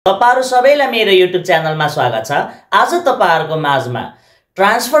तपाईहरु सबैलाई मेरो YouTube च्यानलमा स्वागत छ। आज तपाईहरुको माझमा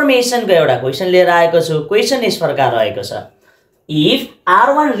ट्रान्सफर्मेसनको एउटा क्वेशन लिएर आएको छु। क्वेशन यस प्रकार रहेको छ। If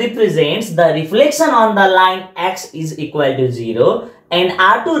R1 represents the reflection on the line X is equal to 0 and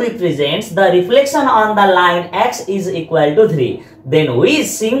R2 represents the reflection on the line X is equal to 3, then which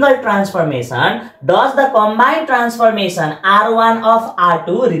single transformation does the combined transformation R1 of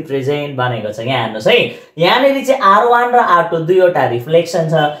R2 represent भनेको छ। यहाँ हेर्नुस् है, यहाँनेरि चाहिँ R1 र R2 दुईवटा reflection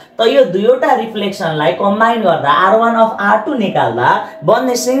छ। त यो दुईवटा रिफ्लेक्सनलाई कम्बाइन गर्दा R1 of R2 निकाल्दा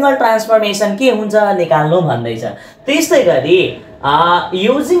बन्ने सिंगल ट्रान्सफर्मेसन के हुन्छ निकाल्नु भन्दै छ। त्यस्तै गरी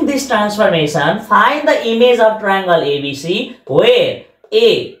using this transformation find the image of triangle ABC where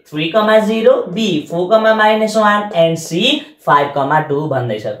A 3,0, B 4,-1 and C 5,2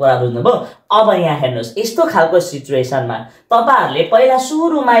 भन्दैछ। कुरा बुझ्नुभयो? अब यहाँ हेर्नुस्, यस्तो खालको सिचुएसनमा तपाईहरुले पहिला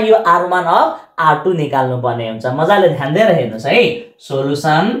सुरुमा यो R1 of R2 निकाल्नु पर्ने हुन्छ। मजाले ध्यान दिएर हेर्नुस् है।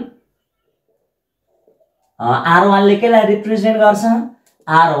 सोलुसन R1 ले केलाई रिप्रेजेन्ट गर्छ?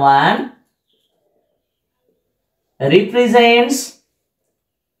 R1 represents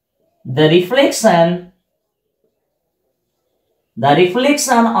the reflection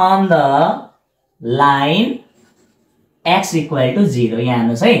on the line X equal to 0। यहाँ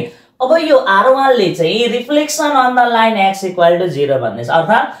हेर्नुस् है। अब यो R1 ले चाहिँ reflection on the line X equal to 0 भन्दैछ।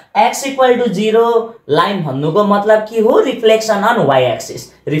 अर्थात X equal to 0 लाइन भन्नुको मतलब के हो? Reflection on Y axis.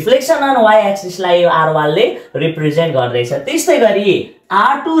 Reflection on Y axis लाई यो R1 ले रिप्रेजेन्ट गर्दैछ। त्यस्तै गरी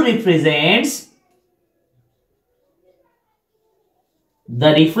R2 represents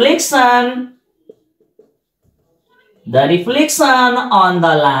the reflection on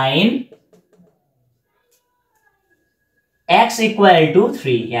the line X equal to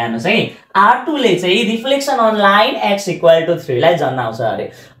 3। यहाँ हेर्नुस् है, R2 ले चाहिँ reflection on line X equal to 3 लाई जनाउँछ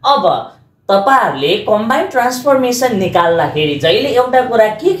अरे। अब तपाईहरुले कम्बाइन ट्रान्सफर्मेसन निकाल्दाखेरि जहिले एउटा कुरा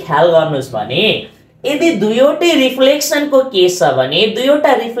के ख्याल गर्नुस् भने यदि दुईवटै रिफ्लेक्सनको केस छ भने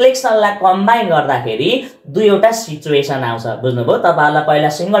दुईवटा रिफ्लेक्सनलाई कम्बाइन गर्दाखेरि दुईवटा सिचुएसन आउँछ। बुझ्नुभयो? तपाईहरुलाई पहिला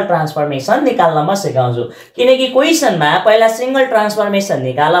सिंगल ट्रान्सफर्मेसन निकाल्न म सिकाउँछु, किनकि क्वेशनमा पहिला सिंगल ट्रान्सफर्मेसन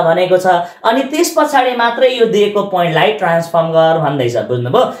निकाल भनेको छ अनि त्यसपछि मात्रै यो दिएको पोइन्टलाई ट्रान्सफर्म गर भन्दैछ।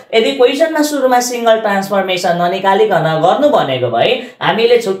 बुझ्नुभयो? यदि क्वेशनमा सुरुमा सिंगल ट्रान्सफर्मेसन ननिकालिकन गर्नु भनेको भए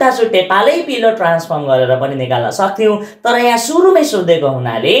हामीले छुट्टा छुट्टै पालै पिलो ट्रान्सफर्म गरेर पनि निकाल्न सक्थ्यौं, तर यहाँ सुरुमै सोधेको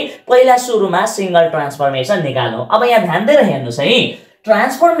हुनाले पहिला सुरुमा सिंगल ट्रान्सफर्मेसन निकाल्नु। अब यहाँ ध्यान दिएर हेर्नुस् है,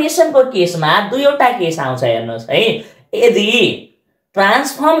 ट्रान्सफर्मेसनको केसमा दुईवटा केस आउँछ। हेर्नुस् है, यदि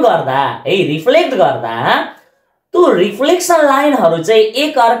ट्रान्सफर्म गर्दा है रिफ्लेक्ट गर्दा त्यो रिफ्लेक्सन लाइनहरु चाहिँ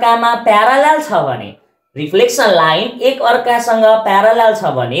एक अर्कामा प्यारलल छ भने, रिफ्लेक्सन लाइन एक अर्कासँग प्यारलल छ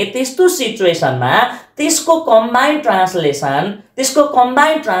भने त्यस्तो सिचुएसनमा त्यसको कम्बाइन्ड ट्रान्सलेसन, त्यसको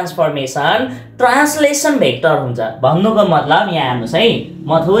कम्बाइन्ड ट्रान्सफर्मेसन ट्रान्सलेसन भेक्टर हुन्छ। भन्नुको मतलब यहाँ हेर्नुस् है,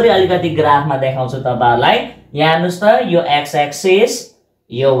 म थोरै अलिकति ग्राफमा देखाउँछु तपाईहरुलाई। यहाँ हेर्नुस् त, यो x एक्सिस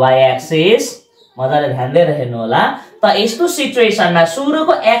यो y एक्सिस, मजाले ध्यान दिएर हेर्नु होला। त यस्तो सिचुएसनमा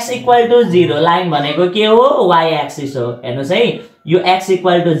सुरुको x इक्वल टु 0 लाइन भनेको के हो? y एक्सिस हो। हेर्नुस् है, यो x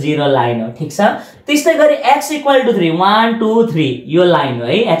इक्वल टु 0 लाइन हो। ठीक छ। त्यस्तै गरी x इक्वल टु 3 1 2 3 यो लाइन हो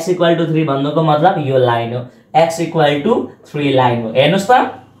है। x इक्वल टु 3 भन्नुको मतलब यो लाइन हो। x इक्वल टु 3 लाइन हो। हेर्नुस् त,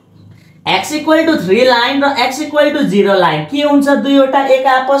 x इक्वल टु 3 लाइन र x इक्वल टु 0 लाइन के हुन्छ? दुईवटा एक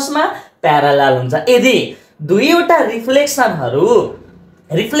आपसमा प्यारलल हुन्छ। यदि दुईवटा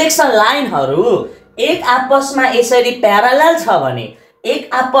रिफ्लेक्सन लाइनहरु एक आपसमा यसरी प्यारलल छ भने, एक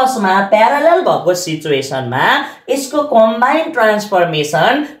आपसमा प्यारलल भएको सिचुएसनमा यसको कम्बाइन्ड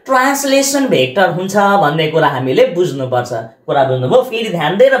ट्रान्सफर्मेसन ट्रान्सलेसन भेक्टर हुन्छ भन्ने कुरा हामीले बुझ्नुपर्छ। कुरा बुझ्नुभयो? फेरि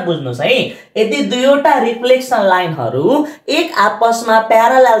ध्यान दिएर बुझ्नुस् है। यदि दुईवटा रिफ्लेक्सन लाइनहरु एक आपसमा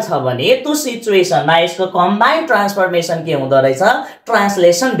प्यारलल छ भने त्यो सिचुएसनमा यसको कम्बाइन्ड ट्रान्सफर्मेसन के हुँदो रहेछ?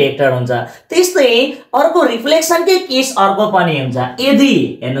 ट्रान्सलेसन भेक्टर हुन्छ। त्यस्तै अर्को रिफ्लेक्सनकै केस अर्को पनि हुन्छ।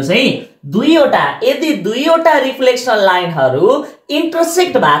 यदि हेर्नुस् है, यदि दुईवटा रिफ्लेक्सन लाइनहरु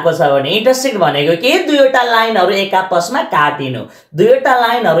इंटरसेक्ट भएको छ भने, इंटरसेक्ट भनेको के? दुईवटा लाइनहरु एक आपसमा काटिनु। दुईवटा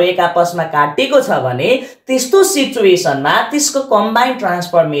लाइनहरु एक आपसमा काटेको छ भने त्यस्तो सिचुएसनमा त्यसको कम्बाइन्ड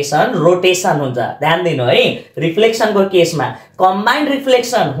ट्रान्सफर्मेसन रोटेसन हुन्छ। ध्यान दिनु है, रिफ्लेक्सनको केसमा कम्बाइन्ड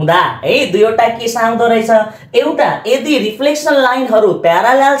रिफ्लेक्सन हुँदा है दुईवटा केस आउँदो रहेछ। एउटा, यदि रिफ्लेक्सन लाइनहरु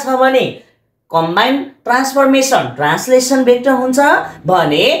प्यारलल छ भने कम्बाइन्ड ट्रान्सफर्मेसन ट्रान्सलेसन भेक्टर हुन्छ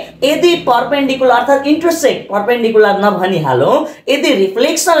भने, यदि परपेन्डिकुलर अर्थात इंटरसेक्ट, परपेन्डिकुलर नभनिहालौ, यदि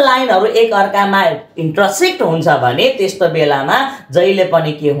रिफ्लेक्सन लाइनहरु एक अर्कामा इंटरसेक्ट हुन्छ भने त्यस्तो बेलामा जहिले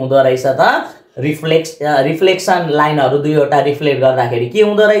पनि के हुँदो रहेछ त? रिफ्लेक्सन लाइनहरु दुईवटा रिफ्लेक्ट गर्दाखेरि के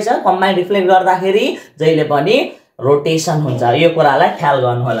हुँदो रहेछ? कम्बाइन्ड रिफ्लेक्ट गर्दाखेरि जहिले पनि रोटेसन हुन्छ। यो कुरालाई ख्याल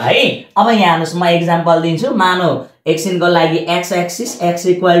गर्नु होला है। अब यहाँ हेर्नुस् म एक्जाम्पल दिन्छु। मानौ एकछिनको लागि x axis x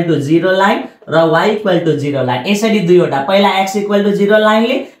equal to 0 line र y इक्वल टु 0 लाइन, यसरी दुईवटा, पहिला x इक्वल टु 0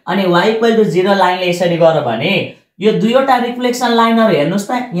 लाइनले अनि y इक्वल टु 0 लाइनले यसरी गर्यो भने यो दुईवटा रिफ्लेक्सन लाइनहरु हेर्नुस्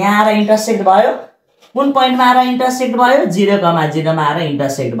त, यहाँ आएर इन्टरसेक्ट भयो। कुन पोइन्टमा आएर इन्टरसेक्ट भयो? 0,0 मा आएर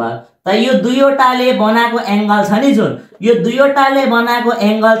इन्टरसेक्ट भयो। त यो दुईवटाले बनाएको एंगल छ नि, जुन यो दुईवटाले बनाएको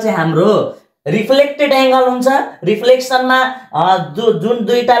एंगल चाहिँ हाम्रो रिफ्लेक्टेड एंगल हुन्छ। रिफ्लेक्सनमा जुन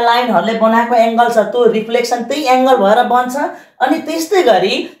दुईटा लाइनहरुले बनाएको एंगल छ त्यो रिफ्लेक्सन त्यही एंगल भएर बन्छ। अनि त्यस्तै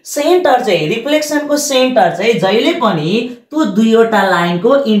गरी सेन्टर चाहिँ, रिफ्लेक्सनको सेन्टर चाहिँ जहिले पनि त्यो दुईवटा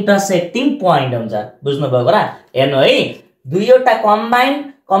लाइनको इन्टरसेक्टिङ पोइन्ट हुन्छ। बुझ्नुभयो कुरा? हेर्नु है, दुईवटा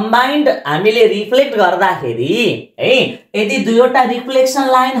कम्बाइन्ड हामीले रिफ्लेक्ट गर्दाखेरि है, यदि दुईवटा रिफ्लेक्सन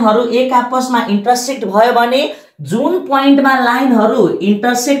लाइनहरु एक आपसमा इन्टरसेक्ट भयो भने जुन पोइन्टमा लाइनहरु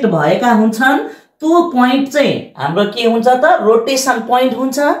इन्टरसेक्ट भएका हुन्छन् त्यो पोइन्ट चाहिँ हाम्रो के हुन्छ त? रोटेसन पोइन्ट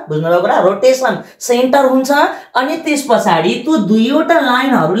हुन्छ। बुझ्नुभयो कुरा? रोटेसन सेन्टर हुन्छ। अनि त्यसपछि त्यो दुईवटा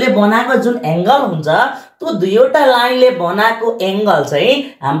लाइनहरुले बनाएको जुन एंगल हुन्छ त्यो दुईवटा लाइनले बनाएको एंगल चाहिँ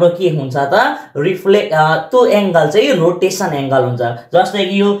हाम्रो के हुन्छ त? त्यो एंगल चाहिँ रोटेसन एंगल हुन्छ। जस्तै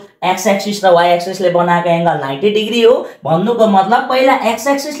कि यो x एक्सिस र y एक्सिसले बनाएको एंगल 90 डिग्री हो। भन्नुको मतलब पहिला x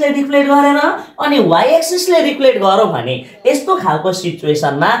एक्सिसले रिफ्लेक्ट गरेर अनि y एक्सिसले रिफ्लेक्ट गर्यो भने यस्तो खालको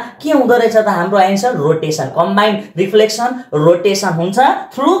सिचुएसनमा के हुँदो रहेछ त? हाम्रो answer rotation, combined reflection rotation हुन्छ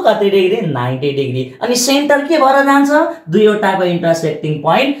थ्रु कति डिग्री? 90 डिग्री। अनि सेन्टर के भएर जान्छ? दुईवटाको इन्टरसेक्टिङ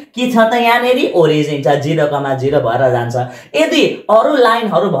पोइन्ट के छ त? यहाँनेरि ओरिजिन छ, 0,0 भएर जान्छ। यदि अरु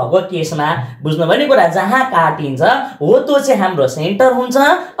लाइनहरु भएको केसमा बुझ्नुभयो नि कुरा, जहाँ काटिन्छ हो त्यो चाहिँ हाम्रो सेन्टर हुन्छ।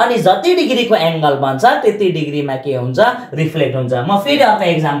 अनि जति डिग्रीको एंगल बन्छ त्यति डिग्रीमा के हुन्छ? रिफ्लेक्ट हुन्छ। म फेरि अर्को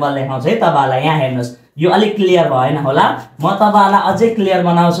एक्जाम्पल देखाउँछु है तपाईलाई। यहाँ हेर्नुस्, यो अलिक क्लियर भएन होला, म तपाईलाई अझै क्लियर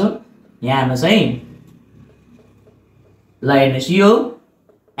बनाउँछु। यहाँ हेर्नुस् है, ल हेर्नुस्, यो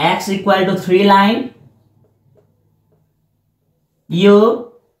x इक्वल टु 3 लाइन, यो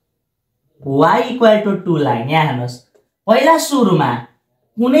y इक्वल टु 2 लाइन। यहाँ हेर्नुस्, पहिला सुरुमा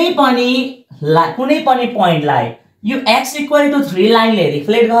कुनै पनि पोइन्टलाई यो x इक्वल टु 3 लाइनले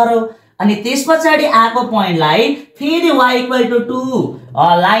रिफ्लेक्ट गर्यो अनि त्यसपछि आएको पोइन्टलाई फेरि y इक्वल टु 2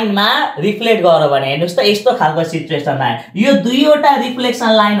 लाइनमा रिफ्लेक्ट गर्यो भने हेर्नुस् त यस्तो खालको सिचुएसनमा यो दुईवटा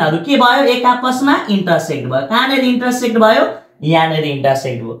रिफ्लेक्सन लाइनहरु के भयो? एक आपसमा इन्टरसेक्ट भयो। कहाँनेरि इन्टरसेक्ट भयो? यहाँनेरि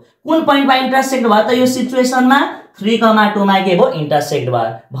इन्टरसेक्ट भयो। कुन पोइन्टमा इन्टरसेक्ट भयो त? यो सिचुएसनमा 3,2 मा के भयो? इन्टरसेक्ट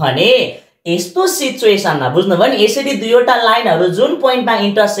भयो भने यस्तो सिचुएसनमा बुझ्नुभयो नि, यसरी दुईवटा लाइनहरु जुन पोइन्टमा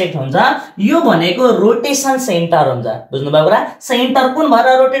इन्टरसेक्ट हुन्छ यो भनेको रोटेसन सेन्टर हुन्छ। बुझ्नुभयो कुरा? सेन्टर कुन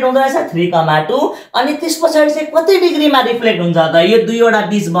भएर रोटेट हुँदो रहेछ? 3,2। अनि त्यसपछि चाहिँ कति डिग्रीमा रिफ्लेक्ट हुन्छ त? यो दुईवटा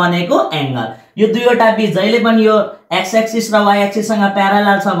बीच बनेको एंगल, यो दुईवटा बीच जहिले पनि यो x एक्सिस र y एक्सिससँग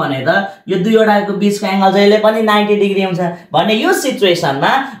प्यारलल छ भने त यो दुईवटाको बीचको एंगल जहिले पनि 90 डिग्री हुन्छ। भने यो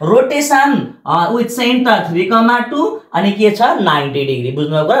सिचुएसनमा रोटेसन विथ सेन्टर 3,2 अनि के छ? 90 डिग्री।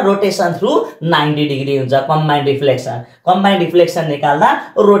 बुझ्नुभयो कुरा? रोटेसन थ्रु 90 डिग्री हुन्छ। कम्बाइन्ड रिफ्लेक्सन निकाल्दा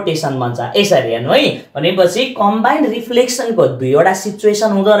रोटेसन बन्छ। यसरी हेर्नु है, भनेपछि कम्बाइन्ड रिफ्लेक्सनको दुईवटा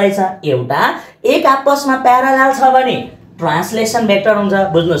सिचुएसन हुँदो रहेछ। एउटा एक आपसमा प्यारलल छ भने ट्रान्सलेसन भेक्टर हुन्छ।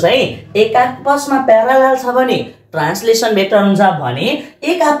 बुझ्नुस् है, एक आपसमा प्यारलल छ भने ट्रान्सलेसन भेक्टर हुन्छ भने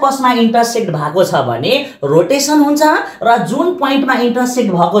एक आपसमा इन्टरसेक्ट भएको छ भने रोटेसन हुन्छ र जुन पोइन्टमा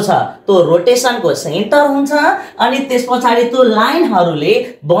इन्टरसेक्ट भएको छ त्यो रोटेसनको सेन्टर हुन्छ। अनि त्यसपछि त्यो लाइनहरुले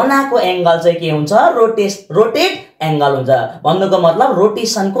बनाएको एंगल चाहिँ के हुन्छ? रोटेट एंगल हुन्छ। भन्नुको मतलब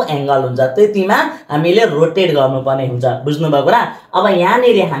रोटेसनको एंगल हुन्छ। त्यतिमा हामीले रोटेट गर्नुपर्ने हुन्छ। बुझ्नुभयो कुरा? अब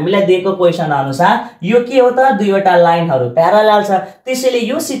यहाँनेरि हामीलाई दिएको क्वेशन अनुसार यो के हो त? दुईवटा लाइनहरु प्यारलल छ, त्यसैले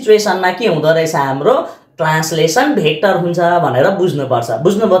यो सिचुएसनमा के हुँदो रहेछ? हाम्रो ट्रान्सलेसन भेक्टर हुन्छ भनेर बुझ्नुपर्छ।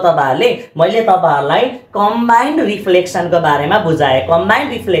 बुझ्नुभयो तपाईहरुले? मैले तपाईहरुलाई कम्बाइन्ड रिफ्लेक्सनको बारेमा बुझाए।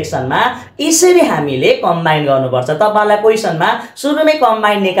 कम्बाइन्ड रिफ्लेक्सनमा यसरी हामीले कम्बाइन गर्नुपर्छ। तपाईहरुलाई क्वेशनमा सुरुमै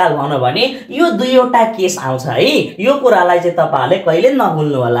कम्बाइन निकाल भन्नु भने यो दुईवटा केस आउँछ है। यो कुरालाई चाहिँ तपाईहरुले कहिले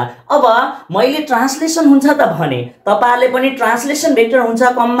नभुल्नु होला। अब मैले ट्रान्सलेसन हुन्छ त भने तपाईहरुले पनि ट्रान्सलेसन भेक्टर हुन्छ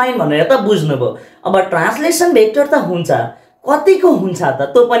कम्बाइन भनेर त बुझ्नुभयो। अब ट्रान्सलेसन भेक्टर त हुन्छ, कतिको हुन्छ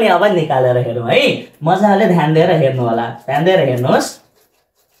त त्यो पनि अब निकालेर हेरौँ है। मजाले ध्यान दिएर हेर्नु होला, ध्यान दिएर हेर्नुहोस्।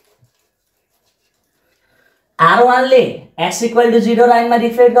 R1 ले x इक्वल टु 0 लाइनमा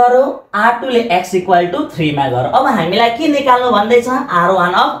रिफ्लेक्ट गर्यो, R2 ले x इक्वल टु 3 मा गर्यो। अब हामीलाई के निकाल्नु भन्दैछ?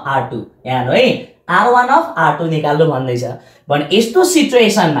 R1 of R2। यहाँ है, R1 अफ R2 निकाल्नु भन्दैछ। भने यस्तो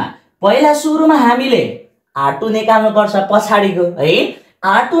सिचुएसनमा पहिला सुरुमा हामीले R2 निकाल्नु पर्छ पछाडीको है।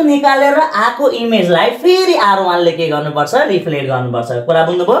 R2 निकालेर आको इमेजलाई फेरि R1 ले के गर्नुपर्छ? रिफ्लेक्ट गर्नुपर्छ। कुरा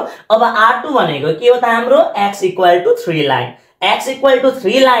बुझ्नुभयो? अब R2 भनेको के हो त? हाम्रो x equal to 3 line. x =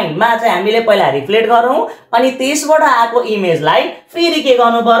 3 लाइनमा चाहिँ हामीले पहिला रिफ्लेक्ट गरौँ अनि त्यसबाट आएको इमेजलाई फेरि के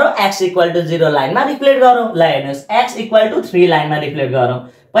गर्नु पर्यो x = 0 लाइनमा रिफ्लेक्ट गरौँ। ल हेर्नुस् x = 3 लाइनमा रिफ्लेक्ट गरौँ।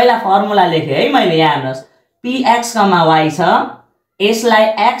 पहिला फर्मुला लेखे है मैले, यहाँ हेर्नुस् px, y छ, यसलाई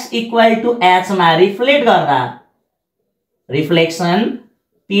x = h मा रिफ्लेक्ट गर्दा रिफ्लेक्सन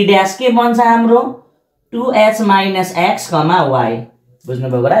p डैश के बन्छ हाम्रो 2h - x, y।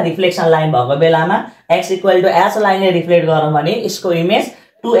 बुझ्नुभयो र? रिफ्लेक्सन लाइन भएको बेलामा x = h लाइनले रिफ्लेक्ट गरौँ भने यसको इमेज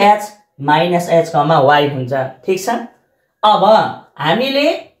 2h - h, y हुन्छ। ठीक छ? अब हामीले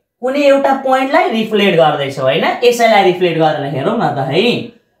कुनै एउटा पोइन्टलाई रिफ्लेक्ट गर्दै छौं हैन, यसैलाई रिफ्लेक्ट गरेर हेरौँ न त है।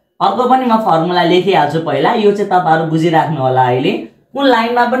 अर्को पनि म फर्मुला लेखिहाल्छु पहिला, यो चाहिँ तपाईहरु बुझिराख्नु होला। अहिले कुन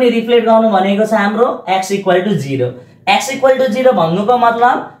लाइनमा पनि रिफ्लेक्ट गर्नु भनेको छ हाम्रो x = 0। x = 0 भन्नुको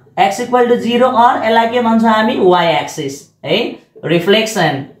मतलब x = 0 और यसलाई के भन्छ हामी y एक्सिस है।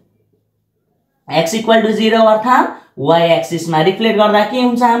 रिफ्लेक्सन x = 0 अर्थात y एक्सिस मा रिफ्लेक्ट गर्दा के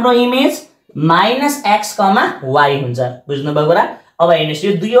हुन्छ हाम्रो इमेज -x, y हुन्छ। बुझ्नुभयो र? अब हेर्नुस्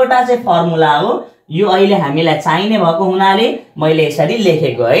यो दुईवटा चाहिँ फर्मुला हो, यो अहिले हामीलाई चाहिने भएको हुनाले मैले यसरी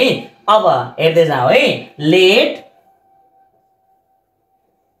लेखेको है। अब हेर्दै जाऊ है। Late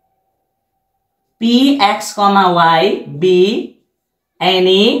px, y be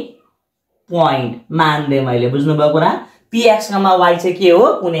any point मान्दे मैले। बुझ्नुभयो कुरा? px, y चाहिँ के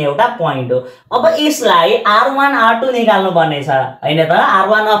हो कुनै एउटा पोइन्ट हो। अब यसलाई r1 r2 निकाल्नु पर्ने छ हैन त,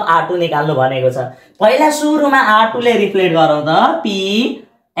 r1 of r2 निकाल्नु भनेको छ। पहिला सुरुमा r2 ले रिफ्लेक्ट गरौँ त,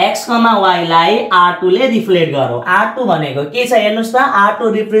 px, y लाई r2 ले रिफ्लेक्ट गरौँ। r2 भनेको के छ हेर्नुस् त,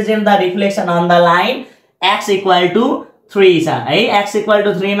 r2 represent the reflection on the line x = 3 छ है। x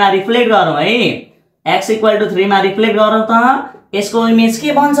 = 3 मा रिफ्लेक्ट गरौँ है। x = 3 मा रिफ्लेक्ट गरौँ त यसको इमेज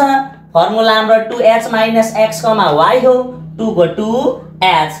के बन्छ, फर्मुला हाम्रो 2h - x, y हो। 2 को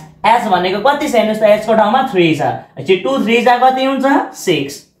 2h, h भनेको कति छ हेर्नुस् त, h को ठाउँमा 3 छ। 2 3 जा कति हुन्छ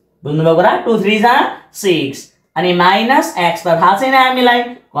 6। बुझ्नुभयो कुरा? 2 3 जा 6 अनि -x त थाहा छैन हामीलाई,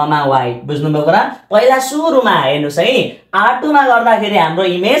 y। बुझ्नुभयो कुरा? पहिला सुरुमा हेर्नुस् है, r2 मा गर्दाखेरि हाम्रो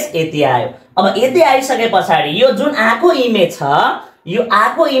इमेज यति आयो। अब यति आइसके पछाडी यो जुन आको इमेज छ, यो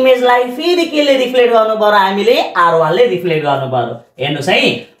आको इमेजलाई फेरि केले रिफ्लेक्ट गर्नु पर्यो हामीले r1 ले रिफ्लेक्ट गर्नु पर्यो। हेर्नुस् है,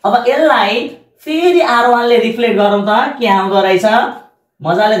 अब यसलाई फेरि r1 ले रिफ्लेक्ट गरौँ त के आउँदो रहेछ,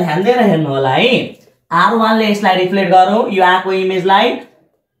 मजाले ध्यान दिएर हेर्नु होला है। r1 ले यसलाई रिफ्लेक्ट गरौँ, यो आको इमेजलाई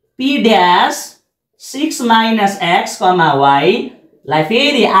p डैश 6 - x, y लाई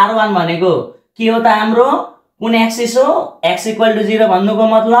फेरि r1 भनेको के हो त हाम्रो कुन एक्सिस हो, x = 0 भन्नुको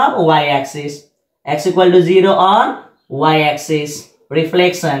मतलब y एक्सिस, x = 0 और y एक्सिस।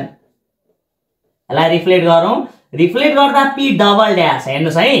 रिफ्लेक्सन यसलाई रिफ्लेक्ट गरौँ, रिफ्लेक्ट गर्दा p डबल डैश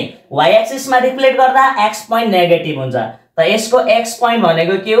हेर्नुस् है, y एक्सिस मा रिफ्लेक्ट गर्दा x पोइन्ट नेगेटिभ हुन्छ त यसको x पोइन्ट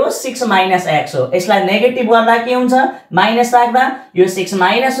भनेको के हो 6 - x हो। यसलाई नेगेटिभ गर्दा के हुन्छ माइनस राख्दा यो 6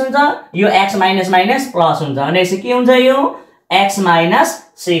 माइनस हुन्छ, यो x माइनस प्लस हुन्छ अनि यसो के हुन्छ यो x -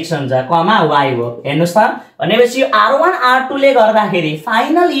 6 हुन्छ, y हो। हेर्नुस् त भनेपछि यो r1 r2 ले गर्दाखेरि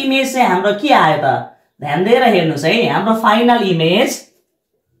फाइनल इमेज चाहिँ हाम्रो के आयो त, ध्यान दिएर हेर्नुस् है। हाम्रो फाइनल इमेज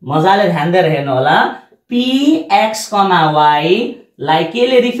मजाले ध्यान दिएर हेर्नु होला, px, y लाई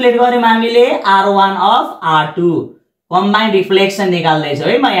केले रिफ्लेक्ट गर्यौं हामीले r1 of r2 combined reflection निकाल्दै छु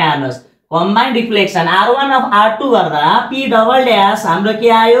है म। यहाँ हेर्नुस् combined reflection r1 of r2 गर्दा p डबल डैश हाम्रो के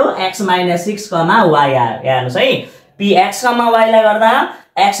आयो x - 6, y आयो। हेर्नुस् है, px, y लाई गर्दा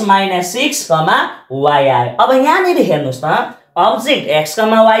x - 6, y आयो। अब यहाँनिर हेर्नुस् त अब्जेक्ट x,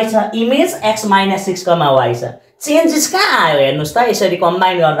 y छ, इमेज x - 6, y छ। चेन्जेस कहाँ आयो हेर्नुस् त, यसरी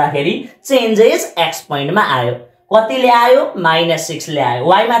कम्बाइन गर्दाखेरि चेन्जेस x पोइन्टमा आयो। कतिले आयो -6 ले आयो।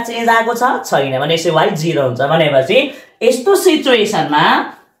 y मा चेन्ज आएको छ छैन भनेपछि y 0 हुन्छ। भनेपछि यस्तो सिचुएसनमा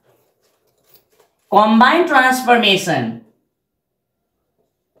combined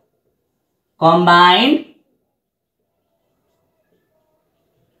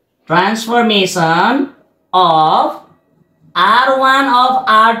transformation of r1 of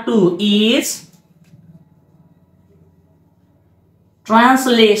r2 is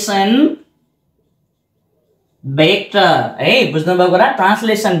translation vector है। बुझ्नुभयो कुरा?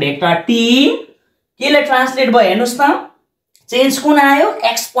 ट्रान्सलेसन वेक्टर t केले ट्रान्सलेट भयो हेर्नुस् त, चेन्ज कुन आयो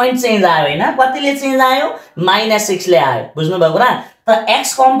x पोइन्ट चेन्ज आयो हैन, कतिले चेन्ज आयो -6 ले आयो। बुझ्नुभयो कुरा? त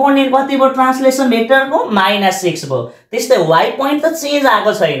x कम्पोनेन्ट कति भयो ट्रान्सलेसन भेक्टरको -6 भयो। त्यस्तै y पोइन्ट त चेन्ज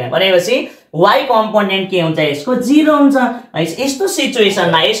आएको छैन भनेपछि y कम्पोनेन्ट के हुन्छ यसको 0 हुन्छ। यस्तो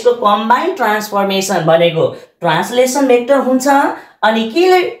सिचुएसनमा यसको कम्बाइन्ड ट्रान्सफर्मेसन भनेको ट्रान्सलेसन भेक्टर हुन्छ अनि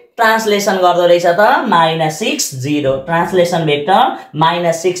केले ट्रान्सलेसन गर्दो रहेछ त -60 ट्रान्सलेसन भेक्टर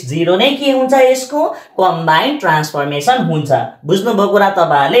 -60 नै के हुन्छ यसको कम्बाइन्ड ट्रान्सफर्मेसन हुन्छ बुझ्नुभयो कुरा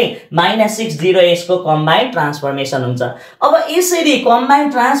तपाईहरुले -60 यसको कम्बाइन्ड ट्रान्सफर्मेसन हुन्छ अब यसरी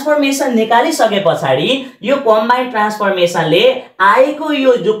कम्बाइन्ड ट्रान्सफर्मेसन निकालिसकेपछि यो कम्बाइन्ड ट्रान्सफर्मेसनले आएको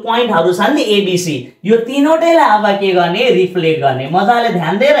यो जो पोइन्टहरु छन् नि एबीसी यो तीनवटैलाई अब के गर्ने रिफ्लेक्ट गर्ने मजाले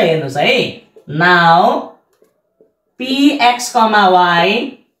ध्यान दिएर हेर्नुस् है now px, y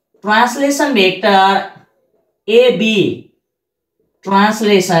translation vector AB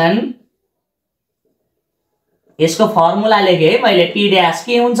translation यसको फर्मुला लेखे है मैले p डैश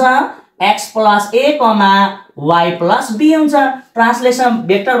के हुन्छ x plus a, y plus b हुन्छ ट्रांसलेशन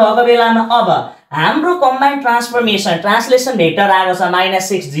वेक्टर भएको बेलामा अब हाम्रो कम्बाइन्ड ट्रान्सफर्मेसन ट्रांसलेशन वेक्टर आएको छ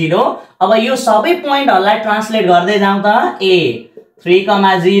 -60 अब यो सबै पोइन्टहरुलाई ट्रान्सलेट गर्दै जाउँ त a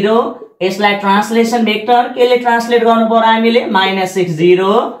 3,0 यसलाई ट्रांसलेशन वेक्टर केले ट्रान्सलेट गर्नु पर्यो हामीले -60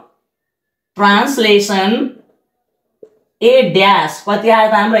 ट्रांसलेशन a डैश कति आयो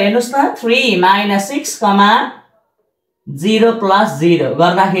त हाम्रो हेर्नुस् त 3 - 6, 0 + 0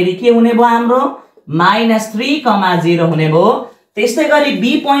 गर्दाखेरि के हुने भयो हाम्रो -3, 0 हुने भयो त्यस्तै गरी b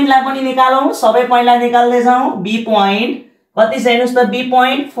पोइन्टलाई पनि निकालौं सबै पोइन्टलाई निकाल्दै जाउँ b पोइन्ट कति छ हेर्नुस् त b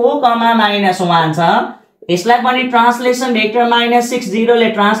पोइन्ट 4, -1 छ यसलाई पनि ट्रांसलेशन वेक्टर -60 ले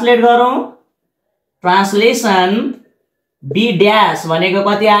ट्रान्सलेट गरौँ ट्रांसलेशन b डैश भनेको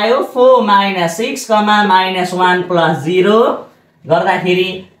कति आयो 4 - 6, -1 + 0 गर्दाखेरि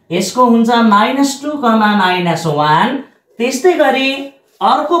यसको हुन्छ -2, -1 त्यस्तै गरी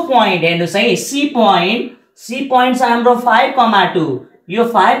अर्को पोइन्ट हेर्नुस् है c पोइन्ट छ हाम्रो 5,2 यो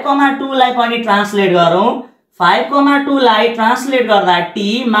 5,2 लाई पनि ट्रान्सलेट गरौँ 5,2 लाई ट्रान्सलेट गर्दा t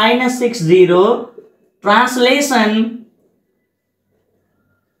 -60 ट्रांसलेशन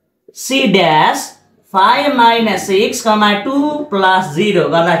c डैश 5 - 6, 2 + 0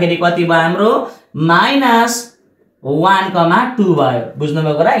 गर्दाखेरि कति भयो हाम्रो -1, 2 भयो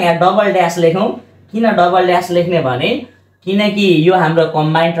बुझ्नुभयो कुरा यहाँ डबल डैश लेखौं किन डबल डैश लेख्ने भने किनकि यो हाम्रो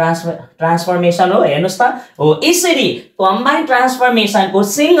कम्बाइन्ड ट्रान्सफर्मेसन हो हेर्नुस् त हो यसरी कम्बाइन्ड ट्रान्सफर्मेसन को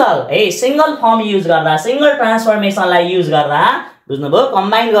सिंगल फर्म युज गर्दा सिंगल ट्रान्सफर्मेसनलाई युज गर्दा बुझ्नुभयो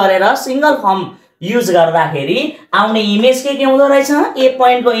कम्बाइन्ड गरेर सिंगल फर्म युज गर्दाखेरि आउने इमेज के हुँदो रहेछ ए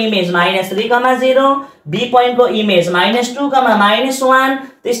पोइन्ट को इमेज -3, 0 बी पोइन्ट को इमेज -2, -1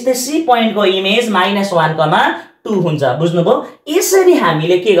 त्यस्तै सी पोइन्ट को इमेज -1, 2 हुन्छ बुझ्नुभयो यसरी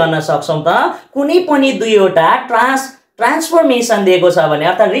हामीले के गर्न सक्छौं त कुनै पनि दुईवटा ट्रान्सफर्मेसन दिएको छ भने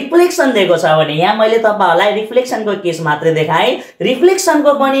अर्थात रिफ्लेक्सन दिएको छ भने यहाँ मैले तपाईहरुलाई रिफ्लेक्सन को केस मात्रै देखाएँ रिफ्लेक्सन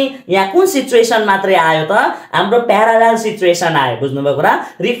को पनि यहाँ कुन सिचुएसन मात्रै आयो त हाम्रो प्यारालल सिचुएसन आयो बुझ्नुभयो कुरा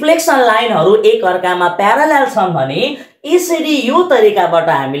रिफ्लेक्सन लाइनहरु एक अर्कामा प्यारालल छन् भने यसरी यो तरिकाबाट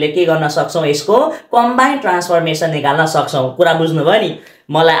हामीले के गर्न सक्छौं यसको कम्बाइन्ड ट्रान्सफर्मेसन निकाल्न सक्छौं कुरा बुझ्नुभयो नि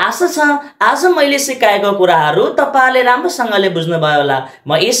मलाई आशा छ आज मैले सिकाएको कुराहरु तपाईहरुले राम्रोसँगले बुझ्नुभयो होला म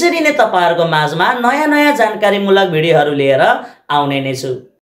यसरी नै तपाईहरुको माझमा नयाँ जानकारीमूलक भिडियोहरु लिएर आउने नै छु।